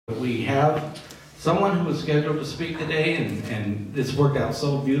We have someone who was scheduled to speak today, and it's worked out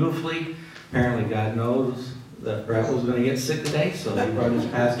so beautifully. Apparently God knows that Brett was going to get sick today, so he brought his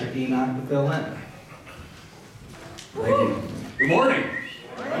pastor Enoch to fill in. Thank you. Good morning.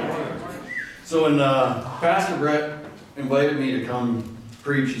 So when Pastor Brett invited me to come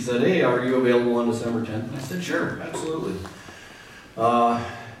preach, he said, "Hey, are you available on December 10th?" And I said, "Sure, absolutely."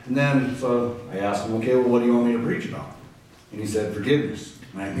 And then so I asked him, "Okay, well, what do you want me to preach about?" And he said, "Forgiveness."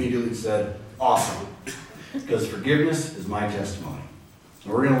 And I immediately said, "Awesome," because forgiveness is my testimony.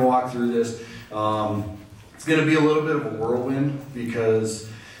 And we're going to walk through this. It's going to be a little bit of a whirlwind because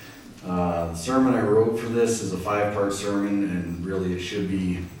the sermon I wrote for this is a 5-part sermon, and really it should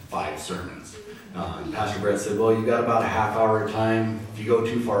be 5 sermons. And Pastor Brett said, "Well, you got about a half hour of time. If you go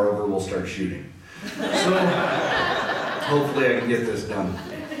too far over, we'll start shooting." So hopefully I can get this done.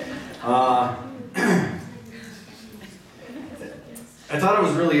 I thought it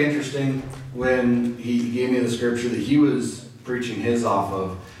was really interesting when he gave me the scripture that he was preaching his off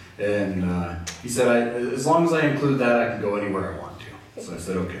of, and he said, as long as I include that, I can go anywhere I want to. So I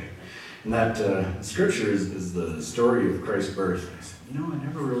said, okay. And that scripture is the story of Christ's birth. And I said, I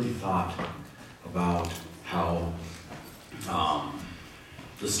never really thought about how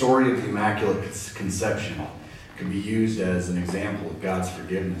the story of the Immaculate Conception could be used as an example of God's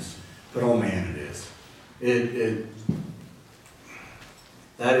forgiveness. But oh man, it is.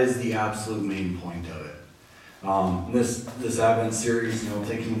 That is the absolute main point of it. This Advent series,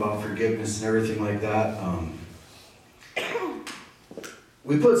 thinking about forgiveness and everything like that,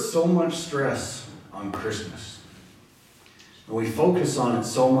 we put so much stress on Christmas. And we focus on it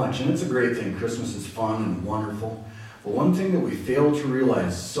so much, and it's a great thing. Christmas is fun and wonderful. But one thing that we fail to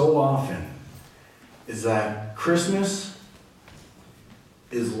realize so often is that Christmas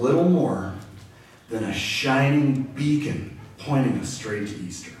is little more than a shining beacon pointing us straight to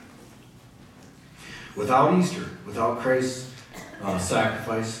Easter. Without Easter, without Christ's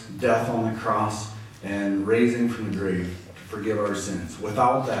sacrifice, death on the cross, and raising from the grave to forgive our sins,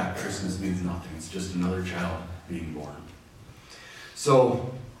 without that, Christmas means nothing. It's just another child being born.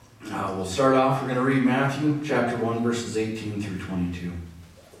 So, we'll start off. We're going to read Matthew chapter 1, verses 18 through 22.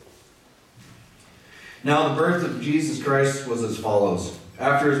 Now the birth of Jesus Christ was as follows.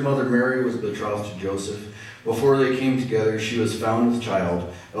 After his mother Mary was betrothed to Joseph, before they came together, she was found with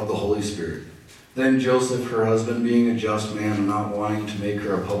child of the Holy Spirit. Then Joseph, her husband, being a just man and not wanting to make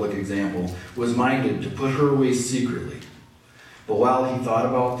her a public example, was minded to put her away secretly. But while he thought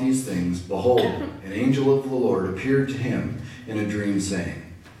about these things, behold, an angel of the Lord appeared to him in a dream, saying,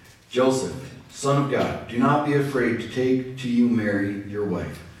 "Joseph, son of God, do not be afraid to take to you Mary, your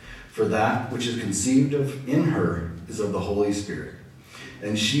wife, for that which is conceived in her is of the Holy Spirit.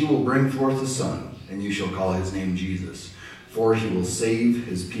 And she will bring forth a son, and you shall call his name Jesus, for he will save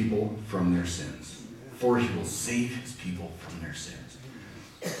his people from their sins." For he will save his people from their sins.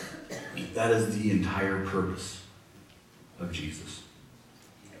 That is the entire purpose of Jesus.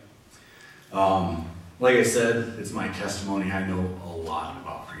 Like I said, it's my testimony. I know a lot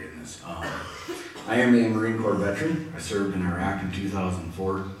about forgiveness. I am a Marine Corps veteran. I served in Iraq in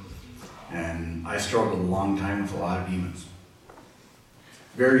 2004, and I struggled a long time with a lot of demons.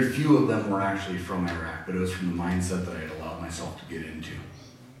 Very few of them were actually from Iraq, but it was from the mindset that I had allowed myself to get into.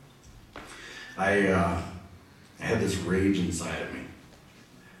 I had this rage inside of me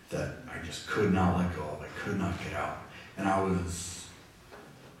that I just could not let go of. I could not get out. And I was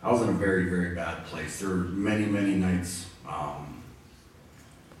in a very, very bad place. There were many, many nights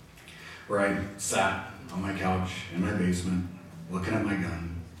where I sat on my couch in my basement, looking at my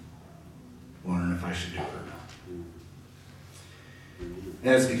gun, wondering if I should do it or not.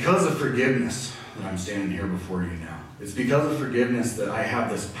 And it's because of forgiveness that I'm standing here before you now. It's because of forgiveness that I have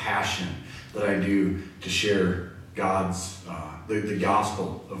this passion that I do to share God's, the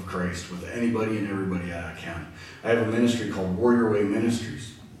gospel of Christ with anybody and everybody I can. I have a ministry called Warrior Way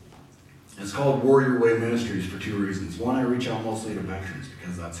Ministries. It's called Warrior Way Ministries for 2 reasons. One, I reach out mostly to veterans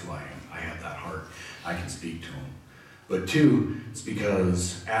because that's who I am. I have that heart. I can speak to them. But 2, it's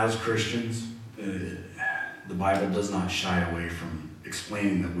because as Christians, the Bible does not shy away from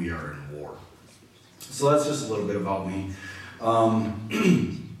explaining that we are in war. So that's just a little bit about me.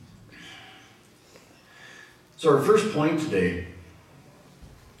 So our first point today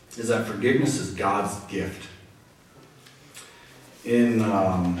is that forgiveness is God's gift. In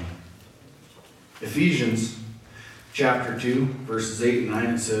Ephesians chapter 2, verses 8 and 9,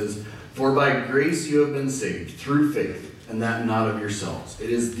 it says, "For by grace you have been saved through faith, and that not of yourselves. It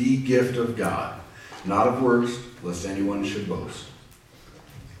is the gift of God, not of works, lest anyone should boast."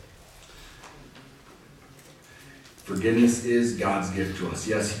 Forgiveness is God's gift to us.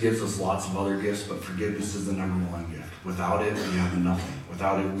 Yes, He gives us lots of other gifts, but forgiveness is the number one gift. Without it, we have nothing.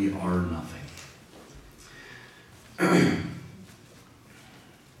 Without it, we are nothing.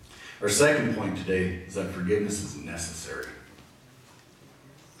 Our second point today is that forgiveness is necessary.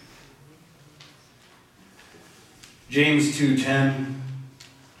 James 2:10,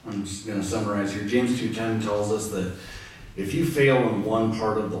 I'm just going to summarize here. James 2:10 tells us that if you fail in one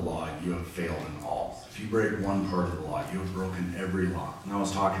part of the law, you have failed in all. If you break one part of the law, you have broken every law. And I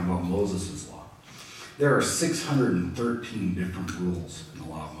was talking about Moses' law. There are 613 different rules in the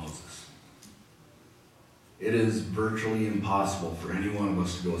law of Moses. It is virtually impossible for any one of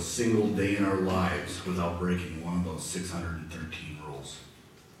us to go a single day in our lives without breaking one of those 613 rules.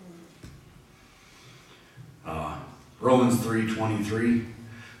 Romans 3:23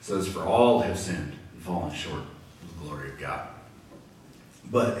 says, "For all have sinned and fallen short of the glory of God."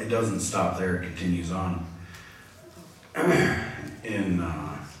 But it doesn't stop there. It continues on.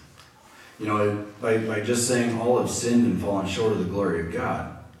 By just saying all have sinned and fallen short of the glory of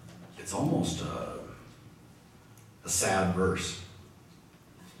God, it's almost a sad verse.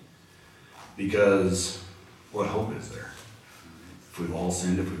 Because what hope is there? If we've all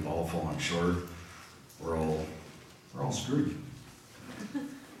sinned, if we've all fallen short, we're all screwed.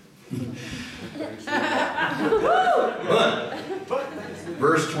 But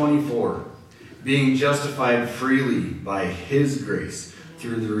verse 24, being justified freely by His grace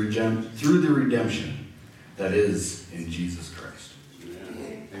through the redemption that is in Jesus Christ.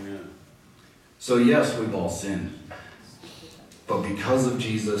 Amen. So yes, we've all sinned. But because of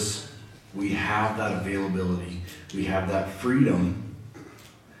Jesus, we have that availability. We have that freedom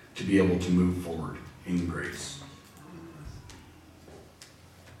to be able to move forward in grace.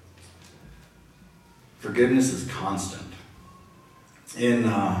 Forgiveness is constant. In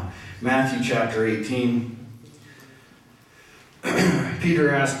Matthew chapter 18,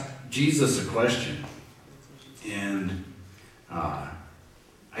 Peter asked Jesus a question. And I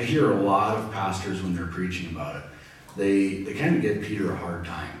hear a lot of pastors when they're preaching about it, they kind of give Peter a hard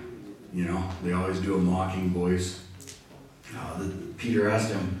time. You know, they always do a mocking voice. Peter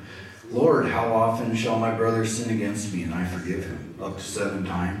asked him, "Lord, how often shall my brother sin against me and I forgive him? Up to 7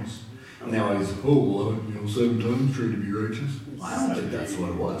 times?" And they always, 7 times try to be righteous. I don't think that's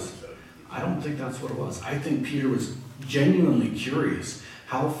what it was. I think Peter was genuinely curious.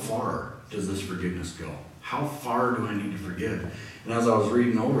 How far does this forgiveness go? How far do I need to forgive? And as I was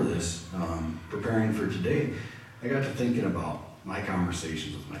reading over this, preparing for today, I got to thinking about my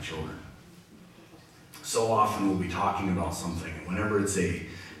conversations with my children. So often we'll be talking about something, and whenever it's a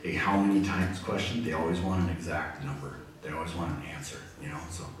how many times question, they always want an exact number. They always want an answer,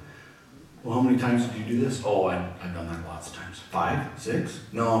 so. Well, how many times did you do this? Oh, I've done that lots of times. 5, 6?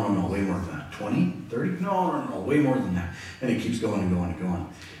 No, way more than that. 20, 30? No, way more than that. And it keeps going and going and going.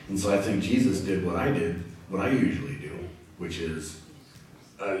 And so I think Jesus did what I usually do, which is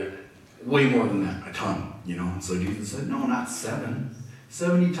way more than that, a ton, And so Jesus said, no, not 7,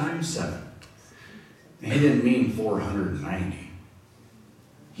 70 times 7. And He didn't mean 490.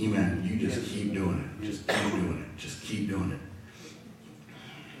 He meant you just keep doing it. Just keep doing it. Just keep doing it.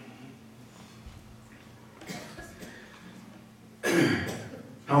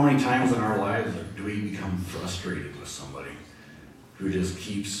 How many times in our lives do we become frustrated with somebody who just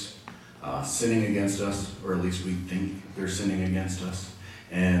keeps sinning against us, or at least we think they're sinning against us,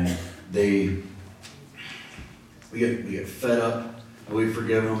 and we get fed up, and we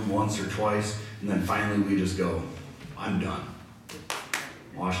forgive them once or twice, and then finally we just go, I'm done.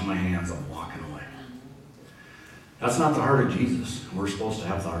 Washing my hands, I'm walking away. That's not the heart of Jesus. We're supposed to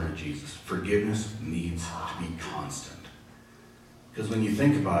have the heart of Jesus. Forgiveness needs to be constant. Because when you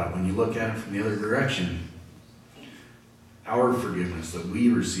think about it, when you look at it from the other direction, our forgiveness that we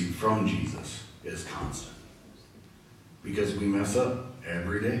receive from Jesus is constant. Because we mess up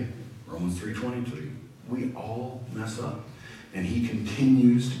every day. Romans 3:23. We all mess up. And He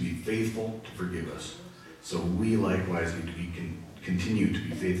continues to be faithful to forgive us. So we likewise need to continue to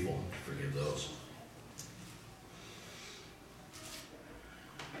be faithful to forgive those.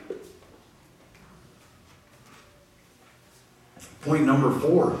 Point number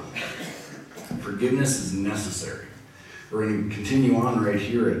 4, forgiveness is necessary. We're going to continue on right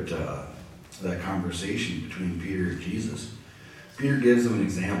here at that conversation between Peter and Jesus. Peter gives him an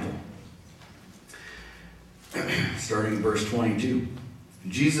example. Starting in verse 22.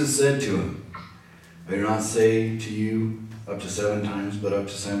 Jesus said to him, I do not say to you up to 7 times, but up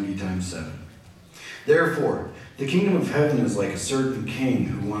to 70 times 7. Therefore, the kingdom of heaven is like a certain king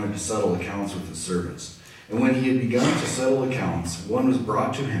who wanted to settle accounts with his servants. And when he had begun to settle accounts, one was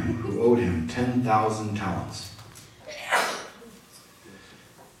brought to him who owed him 10,000 talents.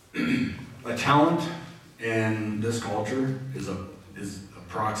 A talent in this culture is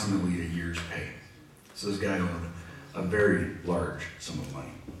approximately a year's pay. So this guy owed a very large sum of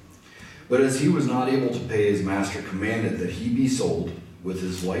money. But as he was not able to pay, his master commanded that he be sold with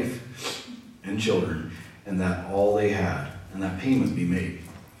his wife and children, and that all they had, and that payment be made.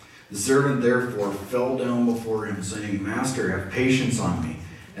 The servant therefore fell down before him, saying, Master, have patience on me,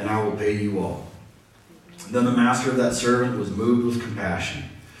 and I will pay you all. Then the master of that servant was moved with compassion,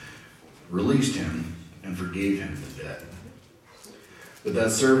 released him, and forgave him the debt. But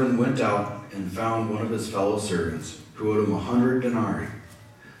that servant went out and found one of his fellow servants, who owed him 100 denarii.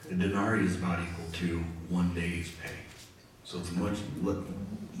 A denarii is about equal to 1 day's pay. So it's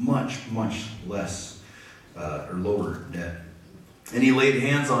much less or lower debt. And he laid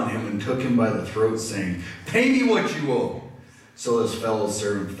hands on him and took him by the throat, saying, Pay me what you owe. So his fellow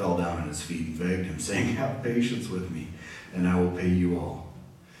servant fell down at his feet and begged him, saying, Have patience with me, and I will pay you all.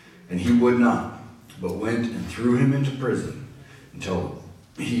 And he would not, but went and threw him into prison until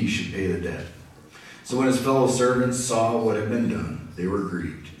he should pay the debt. So when his fellow servants saw what had been done, they were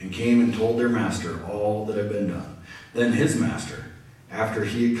grieved, and came and told their master all that had been done. Then his master, after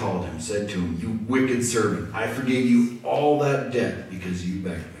he had called him, said to him, You wicked servant, I forgave you all that debt because you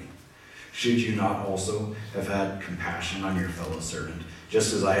begged me. Should you not also have had compassion on your fellow servant,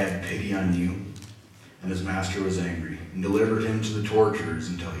 just as I had pity on you? And his master was angry, and delivered him to the torturers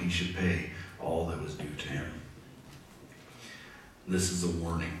until he should pay all that was due to him. This is a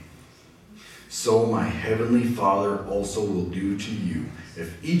warning. So my heavenly Father also will do to you,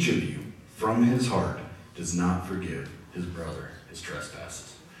 if each of you, from his heart, does not forgive his brother his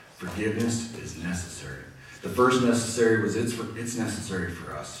trespasses. Forgiveness is necessary. The first necessary was it's necessary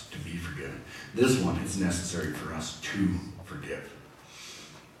for us to be forgiven. This one, it's necessary for us to forgive.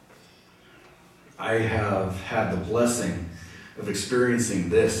 I have had the blessing of experiencing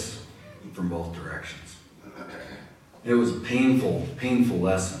this from both directions. It was a painful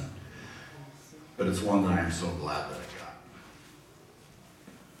lesson, but it's one that I am so glad that I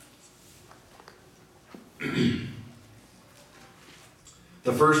got.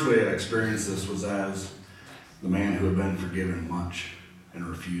 The first way I experienced this was as the man who had been forgiven much and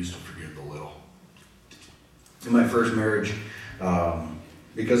refused to forgive the little. In my first marriage,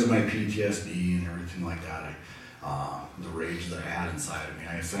 because of my PTSD and everything like that, the rage that I had inside of me,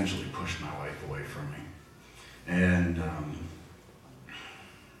 I essentially pushed my wife away from me. And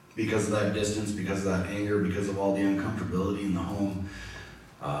because of that distance, because of that anger, because of all the uncomfortability in the home,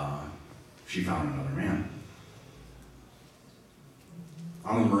 she found another man.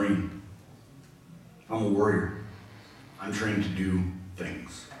 I'm a Marine. I'm a warrior. I'm trained to do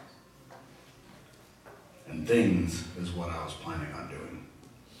things. And things is what I was planning on doing.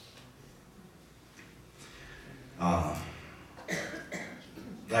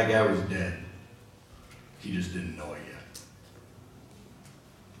 That guy was dead. He just didn't know it yet.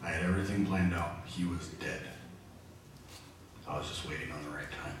 I had everything planned out. He was dead. I was just waiting on the right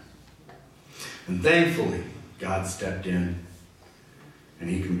time. And thankfully, God stepped in and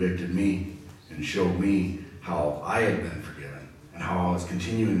he convicted me and showed me how I had been forgiven and how I was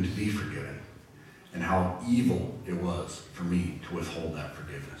continuing to be forgiven and how evil it was for me to withhold that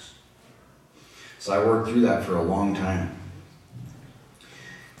forgiveness. So I worked through that for a long time.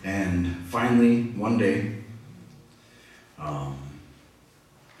 And finally, one day,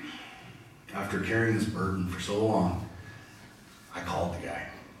 after carrying this burden for so long, I called the guy.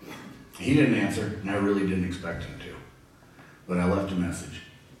 He didn't answer, and I really didn't expect him to. But I left a message.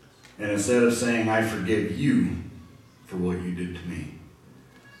 And instead of saying, I forgive you for what you did to me,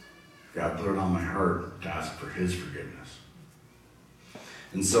 God put it on my heart to ask for his forgiveness.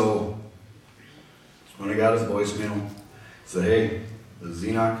 And so, when I got his voicemail, I said, hey, this is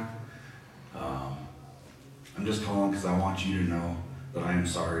Enoch. I'm just calling because I want you to know that I am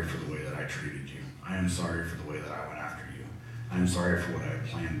sorry for the way that I treated you. I am sorry for the way that I went after you. I am sorry for what I had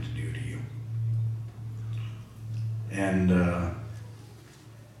planned to do to you. And I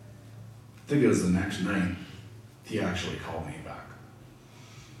think it was the next night, he actually called me back.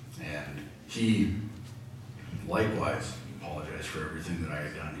 And he likewise apologized for everything that I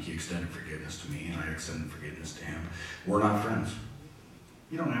had done. He extended forgiveness to me, and I extended forgiveness to him. We're not friends.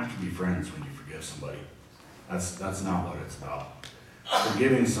 You don't have to be friends when you forgive somebody. That's not what it's about.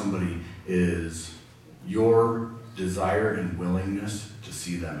 Forgiving somebody is your desire and willingness to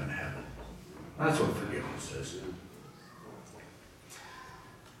see them in heaven. That's what forgiveness is.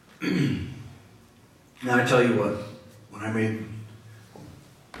 Now I tell you what, when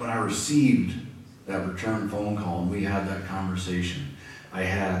I received that return phone call and we had that conversation,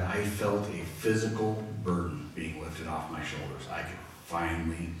 I felt a physical burden being lifted off my shoulders. I could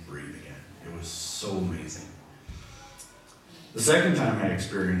finally breathe again. It was so amazing. The second time I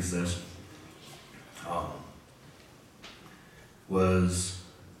experienced this was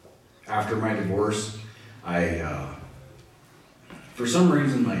after my divorce. For some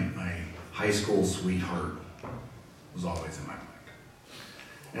reason, my high school sweetheart was always in my mind.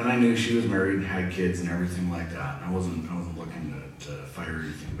 And I knew she was married and had kids and everything like that. And I wasn't looking to fire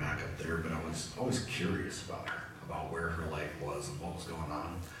anything back up there, but I was always curious about her, about where her life was and what was going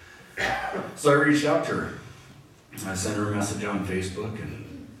on. So I reached out to her. I sent her a message on Facebook,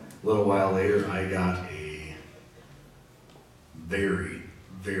 and a little while later, I got a very,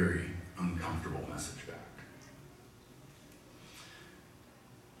 very uncomfortable message back.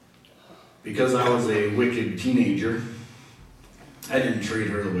 Because I was a wicked teenager, I didn't treat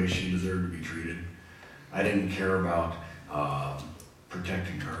her the way she deserved to be treated. I didn't care about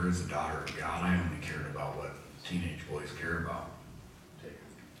protecting her as a daughter of God. I only cared about what teenage boys care about.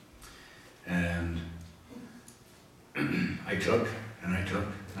 And I took, and I took,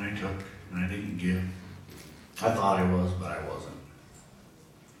 and I took, and I didn't give. I thought I was, but I wasn't.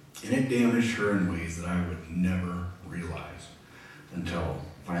 And it damaged her in ways that I would never realize until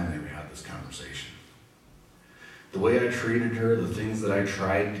finally we had this conversation. The way I treated her, the things that I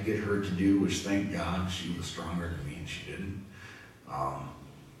tried to get her to do, which thank God she was stronger than me and she didn't,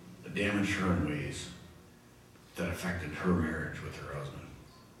 it damaged her in ways that affected her marriage with her husband.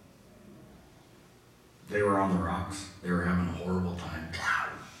 They were on the rocks. They were having a horrible time.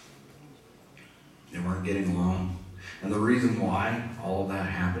 They weren't getting along. And the reason why all of that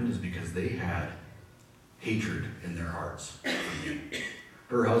happened is because they had hatred in their hearts for me.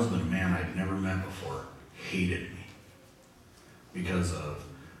 Her husband, a man I'd never met before, hated me because of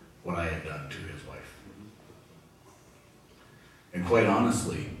what I had done to his wife. And quite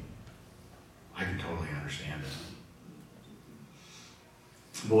honestly, I can totally understand it.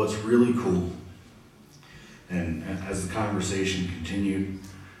 But what's really cool, and as the conversation continued,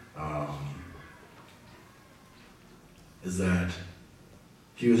 is that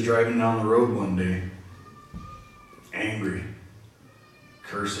he was driving down the road one day, angry,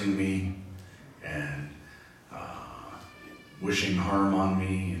 cursing me, and wishing harm on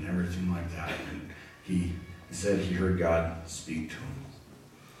me and everything like that. And he said he heard God speak to him.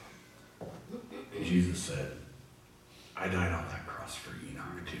 Jesus said, I died on that cross for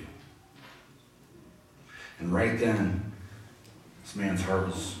Enoch too. And right then, this man's heart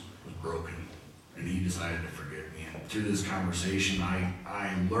was broken, and he decided to forgive me. And through this conversation,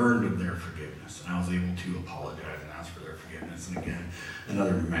 I learned of their forgiveness, and I was able to apologize and ask for their forgiveness. And again,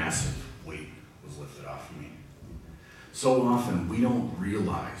 another massive weight was lifted off of me. So often, we don't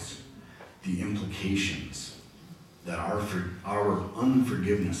realize the implications that our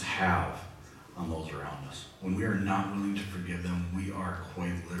unforgiveness have on those around us. When we are not willing to forgive them, we are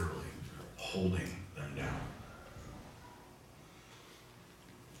quite literally holding them down.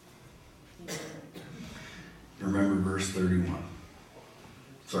 Remember verse 35.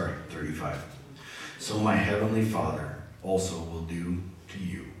 So my heavenly Father also will do to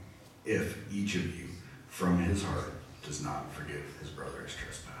you if each of you from his heart does not forgive his brother's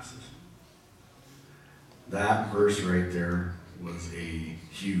trespasses. That verse right there was a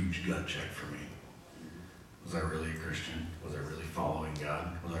huge gut check for me. Was I really a Christian? Was I really following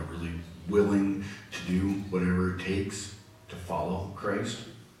God? Was I really willing to do whatever it takes to follow Christ?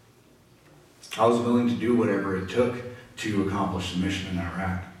 I was willing to do whatever it took to accomplish the mission in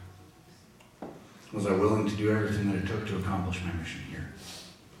Iraq. Was I willing to do everything that it took to accomplish my mission here?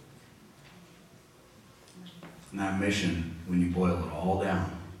 And that mission, when you boil it all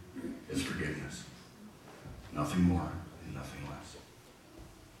down, is forgiveness. Nothing more and nothing less.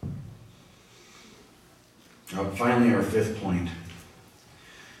 Finally, our fifth point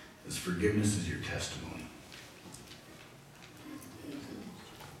is forgiveness is your testimony.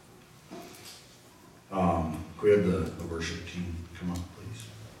 Can we have the worship team come up, please?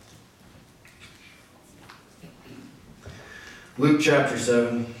 Luke chapter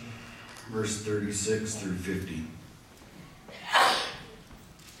 7, verse 36 through 50.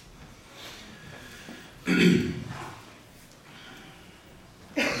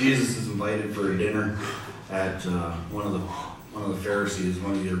 Jesus is invited for a dinner at one of the Pharisees,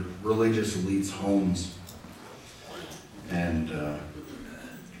 one of the religious elites' homes. And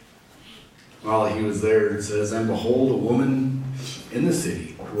while he was there, it says, and behold, a woman in the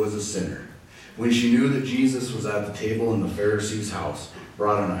city who was a sinner, when she knew that Jesus was at the table in the Pharisee's house,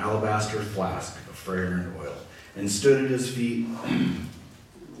 brought an alabaster flask of fragrant oil, and stood at his feet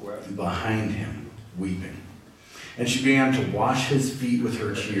behind him, weeping. And she began to wash his feet with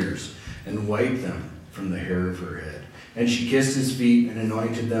her tears, and wipe them from the hair of her head, And she kissed his feet and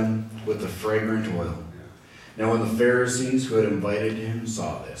anointed them with the fragrant oil. Now when the Pharisees who had invited him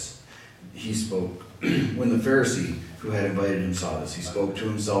saw this, he spoke. When the Pharisee who had invited him saw this, he spoke to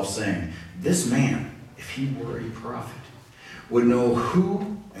himself, saying, "This man, if he were a prophet, would know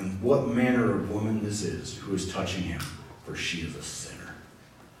who and what manner of woman this is who is touching him, for she is a sinner."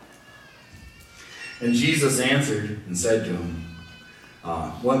 And Jesus answered and said to him,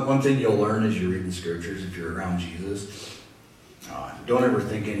 one thing you'll learn as you read the scriptures, if you're around Jesus, don't ever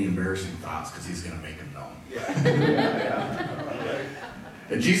think any embarrassing thoughts, because he's going to make them known.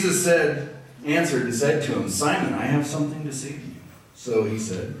 And Jesus answered and said to him, "Simon, I have something to say to you." So he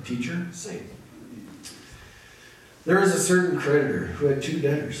said, "Teacher, say it." "There is a certain creditor who had 2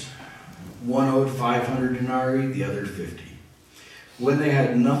 debtors. One owed 500 denarii, the other 50. When they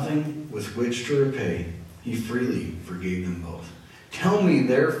had nothing with which to repay, he freely forgave them both. Tell me,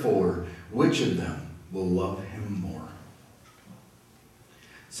 therefore, which of them will love him more?"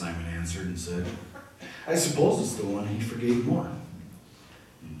 Simon answered and said, "I suppose it's the one he forgave more."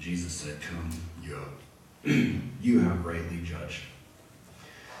 And Jesus said to him, You have rightly judged."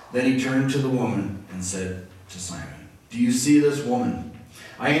 Then he turned to the woman and said to Simon, "Do you see this woman?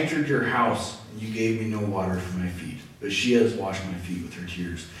 I entered your house, and you gave me no water for my feet, but she has washed my feet with her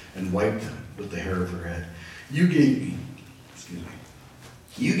tears and wiped them with the hair of her head. You gave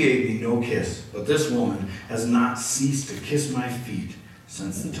me no kiss, but this woman has not ceased to kiss my feet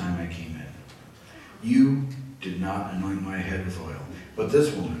since the time I came in. You did not anoint my head with oil, but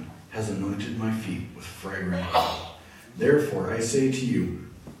this woman has anointed my feet with fragrant oil. Therefore I say to you,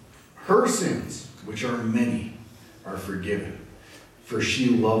 her sins, which are many, are forgiven, for she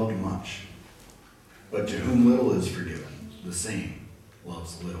loved much. But to whom little is forgiven, the same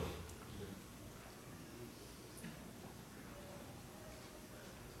loves little."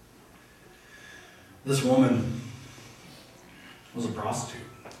 This woman was a prostitute.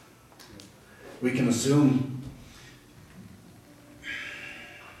 We can assume,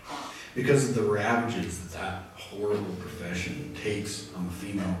 because of the ravages that horrible profession takes on the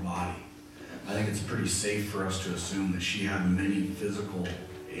female body, I think it's pretty safe for us to assume that she had many physical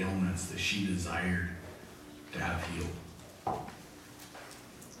ailments that she desired to have healed.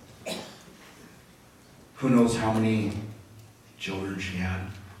 Who knows how many children she had,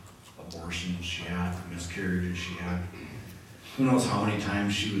 abortions she had, miscarriages she had. Who knows how many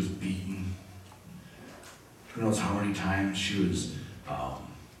times she was beaten. Who knows how many times she was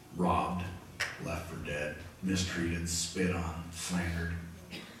robbed, left for dead, mistreated, spit on, slandered.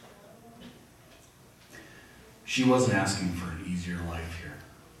 She wasn't asking for an easier life here.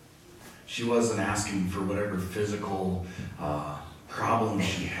 She wasn't asking for whatever physical problems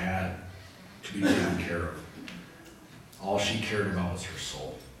she had to be taken care of. All she cared about was her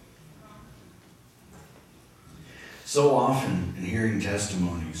soul. So often in hearing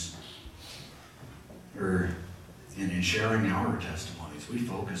testimonies, or in sharing our testimonies, we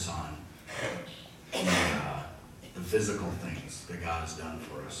focus on the physical things that God has done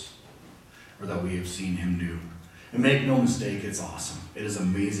for us, or that we have seen him do. And make no mistake, it's awesome. It is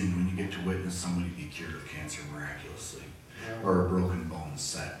amazing when you get to witness somebody be cured of cancer miraculously, or a broken bone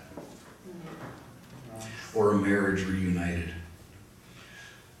set, or a marriage reunited.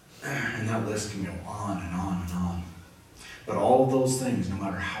 And that list can go on and on and on. But all of those things, no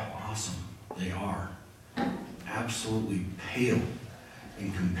matter how awesome they are, absolutely pale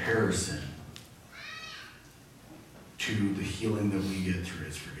in comparison to the healing that we get through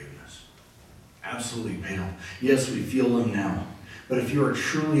his forgiveness. Absolutely pale. Yes, we feel them now. But if you are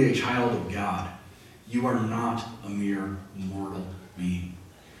truly a child of God, you are not a mere mortal being.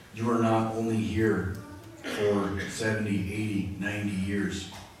 You are not only here for 70, 80, 90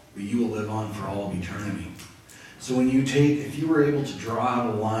 years, but you will live on for all of eternity. So if you were able to draw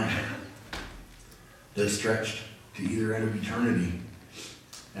out a line that stretched to either end of eternity,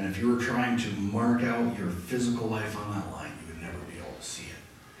 and if you were trying to mark out your physical life on that line, you would never be able to see it,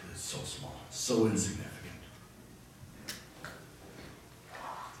 because it's so small, so insignificant.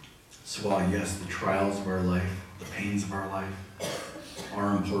 So while, yes, the trials of our life, the pains of our life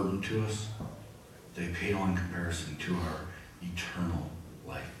are important to us, they pale in comparison to our eternal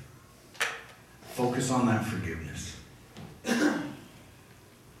life. Focus on that forgiveness.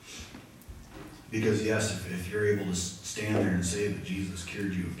 Because yes, if you're able to stand there and say that Jesus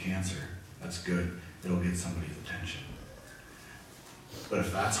cured you of cancer, that's good. It'll get somebody's attention. But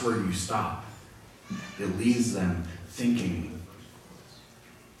if that's where you stop, it leaves them thinking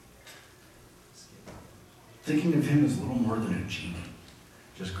of him as little more than a genie,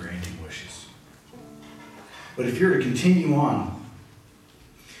 just granting wishes. But if you're to continue on,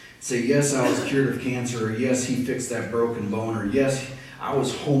 say, yes, I was cured of cancer, or yes, he fixed that broken bone, or yes, I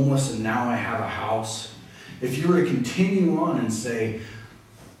was homeless and now I have a house. If you were to continue on and say,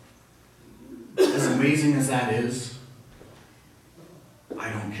 as amazing as that is, I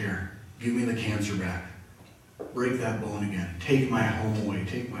don't care. Give me the cancer back. Break that bone again. Take my home away.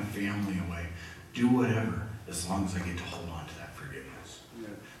 Take my family away. Do whatever, as long as I get to hold on to that forgiveness. Yeah.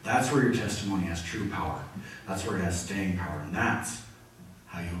 That's where your testimony has true power. That's where it has staying power. And that's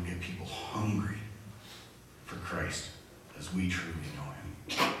how you'll get people hungry for Christ as we truly know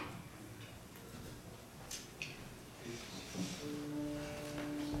him.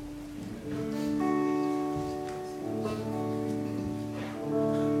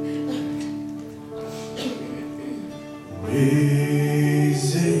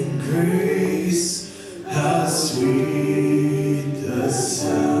 Amazing grace, how sweet the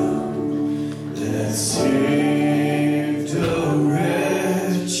sound that saved a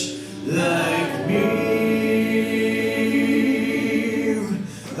wretch like me.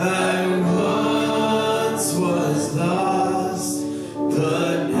 I once was lost,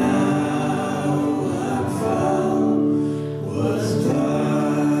 but now I'm found. Was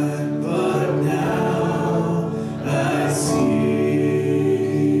blind, but now I see.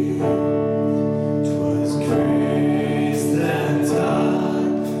 'Twas grace that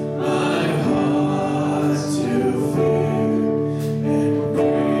taught my heart to fear, and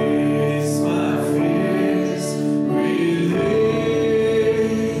grace my fears relieved.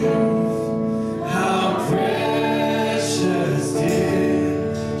 How precious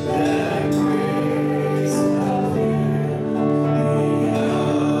did that grace appear the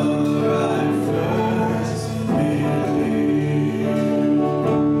hour I first believed.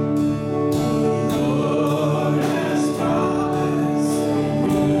 Lord has promised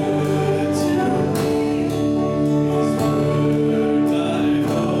good to me. His word my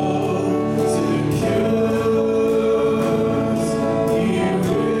hope secures. He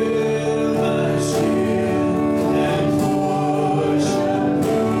will my shield and portion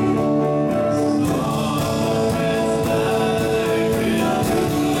be. As long as life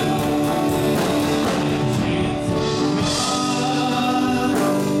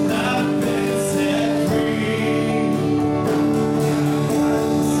I've been set free.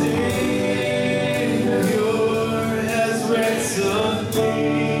 Savior has ransomed me,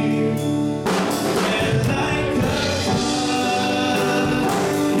 and like a flood,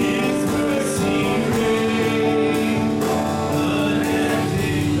 His mercy rained,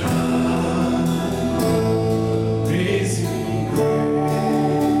 unending love, amazing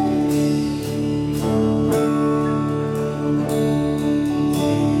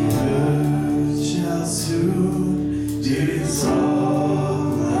The earth shall soon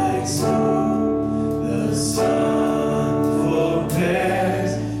dissolve like snow. The sun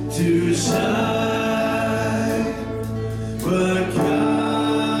forbears to shine, but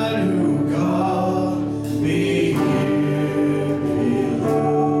God who called me here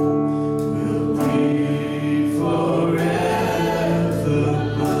below will be forever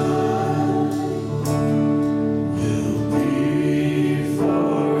mine. Will be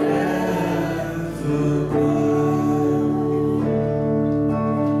forever mine.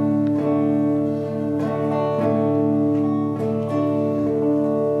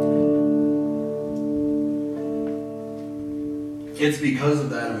 It's because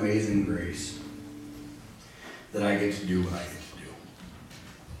of that amazing grace that I get to do what I get to do.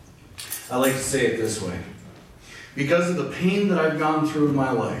 I like to say it this way. Because of the pain that I've gone through in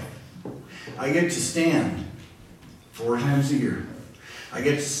my life, I get to stand 4 times a year. I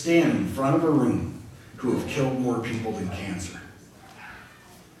get to stand in front of a room who have killed more people than cancer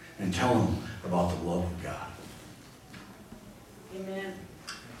and tell them about the love of God. Amen.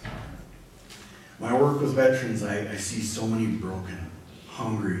 My work with veterans, I see so many broken,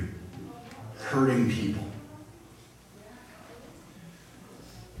 hungry, hurting people.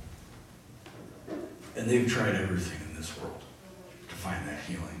 And they've tried everything in this world to find that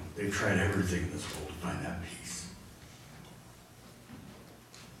healing. They've tried everything in this world to find that peace.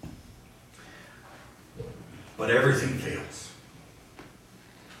 But everything fails.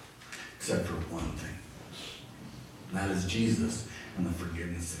 Except for one thing. And that is Jesus and the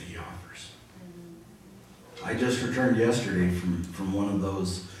forgiveness that he offers. I just returned yesterday from one of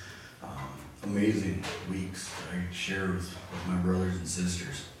those amazing weeks that I share with my brothers and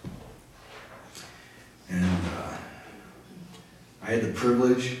sisters. And I had the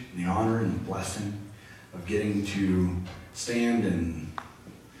privilege, the honor, and the blessing of getting to stand in,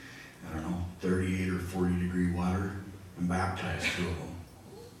 38 or 40 degree water and baptize 2 of them.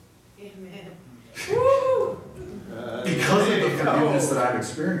 Amen. Because of the forgiveness events that I've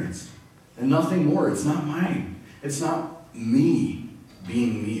experienced. And nothing more. It's not mine. It's not me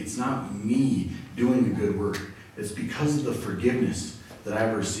being me. It's not me doing the good work. It's because of the forgiveness that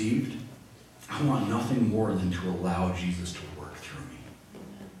I've received. I want nothing more than to allow Jesus to work through me.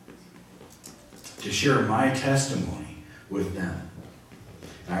 To share my testimony with them.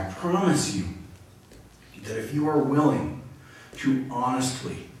 And I promise you that if you are willing to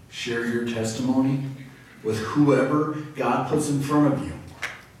honestly share your testimony with whoever God puts in front of you,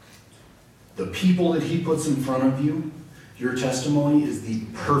 the people that He puts in front of you, your testimony is the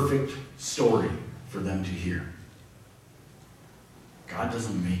perfect story for them to hear. God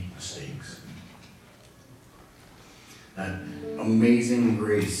doesn't make mistakes. That amazing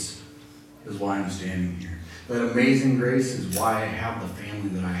grace is why I'm standing here. That amazing grace is why I have the family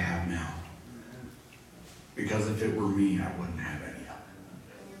that I have now. Because if it were me, I wouldn't have any of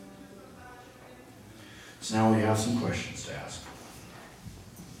it. So now we have some questions to ask.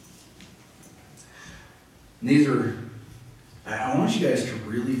 And these are, I want you guys to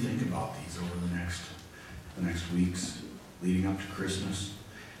really think about these over the next weeks leading up to Christmas.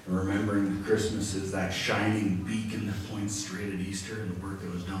 And remembering that Christmas is that shining beacon that points straight at Easter and the work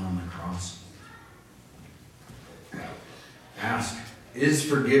that was done on the cross. Ask, is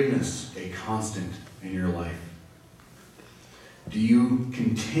forgiveness a constant in your life? Do you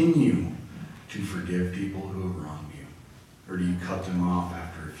continue to forgive people who have wronged you? Or do you cut them off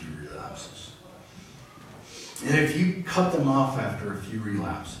after a few relapses? And if you cut them off after a few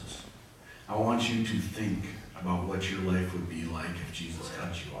relapses, I want you to think about what your life would be like if Jesus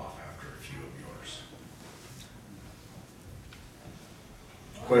cut you off after a few of yours.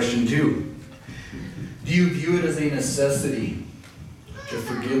 Question 2. Do you view it as a necessity to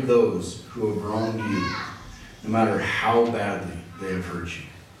forgive those who have wronged you, no matter how badly they have hurt you?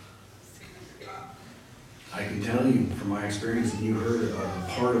 I can tell you from my experience, and you heard a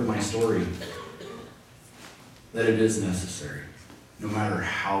part of my story, that it is necessary, no matter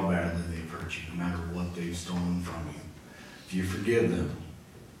how badly they've hurt you, no matter what they've stolen from you. If you forgive them,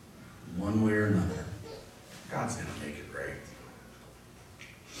 one way or another, God's going to make it right.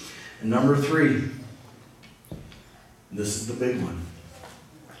 And number 3, this is the big one.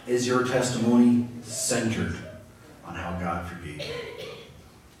 Is your testimony centered on how God forgave you?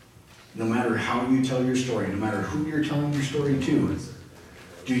 No matter how you tell your story, no matter who you're telling your story to,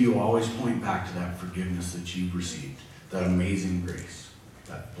 do you always point back to that forgiveness that you've received, that amazing grace,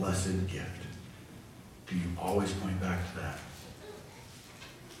 that blessed gift? Do you always point back to that?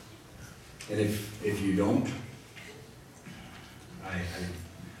 And if you don't, I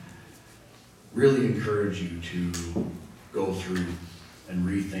really encourage you to go through and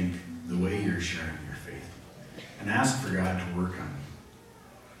rethink the way you're sharing your faith and ask for God to work on you.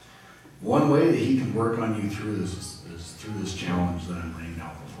 One way that He can work on you through this is through this challenge that I'm laying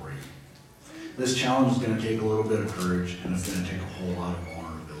out before you. This challenge is going to take a little bit of courage, and it's going to take a whole lot of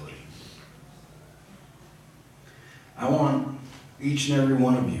vulnerability. I want each and every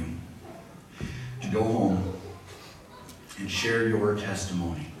one of you to go home and share your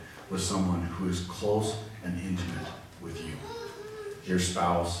testimony with someone who is close and intimate with you. Your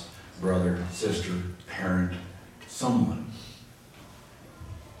spouse, brother, sister, parent, someone.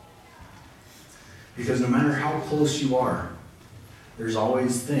 Because no matter how close you are, there's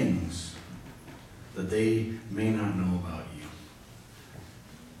always things that they may not know about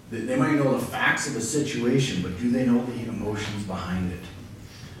you. They might know the facts of the situation, but do they know the emotions behind it?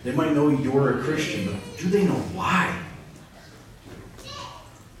 They might know you're a Christian, but do they know why?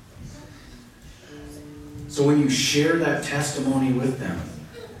 So when you share that testimony with them,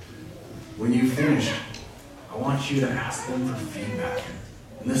 when you finish, I want you to ask them for feedback.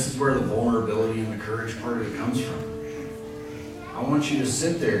 And this is where the vulnerability and the courage part of it comes from. I want you to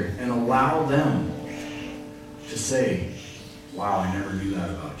sit there and allow them to say, wow, I never knew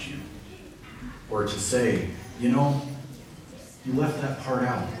that about you. Or to say, you know, you left that part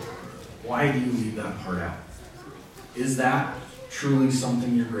out. Why do you leave that part out? Is that truly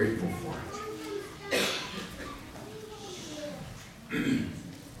something you're grateful for?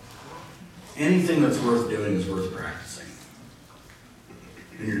 Anything that's worth doing is worth practicing.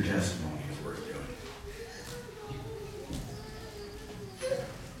 And your testimony is worth doing.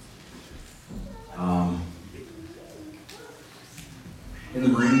 In the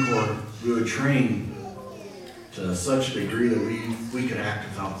Marine Corps, we would train to such a degree that we could act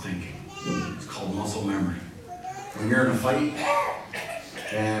without thinking. It's called muscle memory. When you're in a fight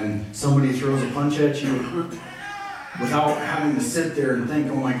and somebody throws a punch at you, without having to sit there and think,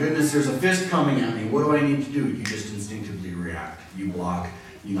 oh my goodness, there's a fist coming at me, what do I need to do? You just instinctively react. You block,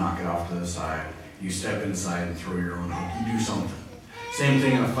 you knock it off to the side, you step inside and throw your own hook, you do something. Same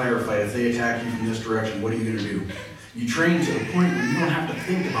thing in a firefight. If they attack you from this direction, what are you going to do? You train to the point where you don't have to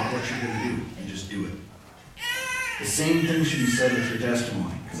think about what you're going to do. You just do it. The same thing should be said with your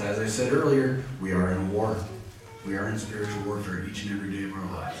testimony. Because as I said earlier, we are in a war. We are in spiritual warfare each and every day of our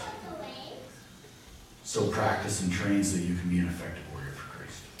lives. So practice and train so that you can be an effective warrior for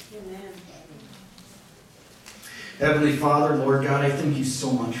Christ. Amen. Heavenly Father, Lord God, I thank you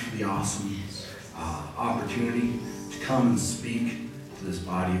so much for the awesome opportunity to come and speak to this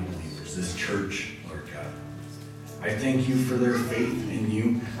body of believers, this church, Lord God. I thank you for their faith in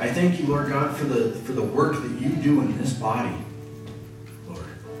you. I thank you, Lord God, for the work that you do in this body, Lord.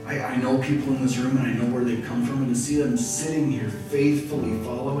 I know people in this room, and I know where they've come from, and to see them sitting here faithfully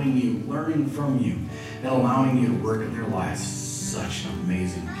following you, learning from you, and allowing you to work in their lives, such an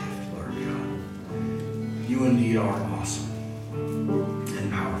amazing gift, Lord God. You indeed are awesome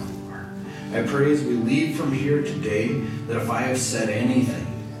and powerful, Lord. I pray as we leave from here today that if I have said anything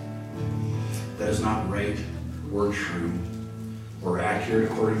that is not right or true or accurate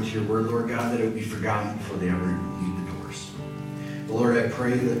according to your word, Lord God, that it would be forgotten before they ever leave the doors. But Lord, I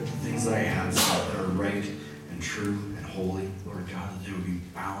pray that the things that I have said that are right and true and holy, Lord God, that they would be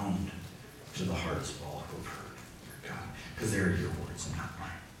bound to the hearts of all who have heard, Lord God, because they are your words and not mine.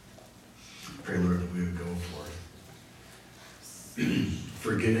 I pray, Lord, that we would go forth,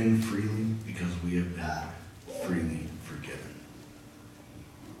 forgiving freely because we have been freely forgiven.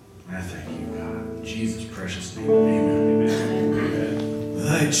 And I thank you, God. In Jesus' precious name, amen. Amen.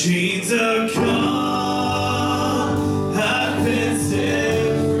 My chains are gone, I've been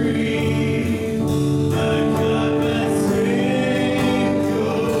set free. My God, my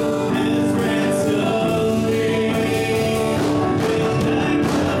Savior has ransomed me. And I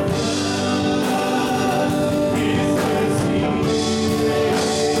come from His mercy,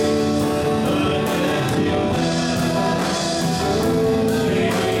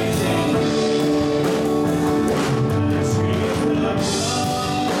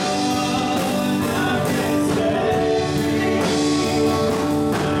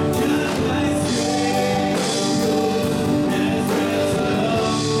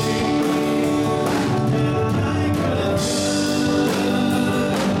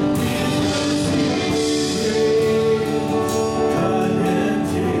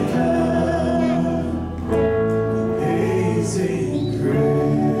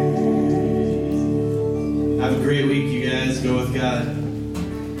 Have a great week, you guys. Go with God.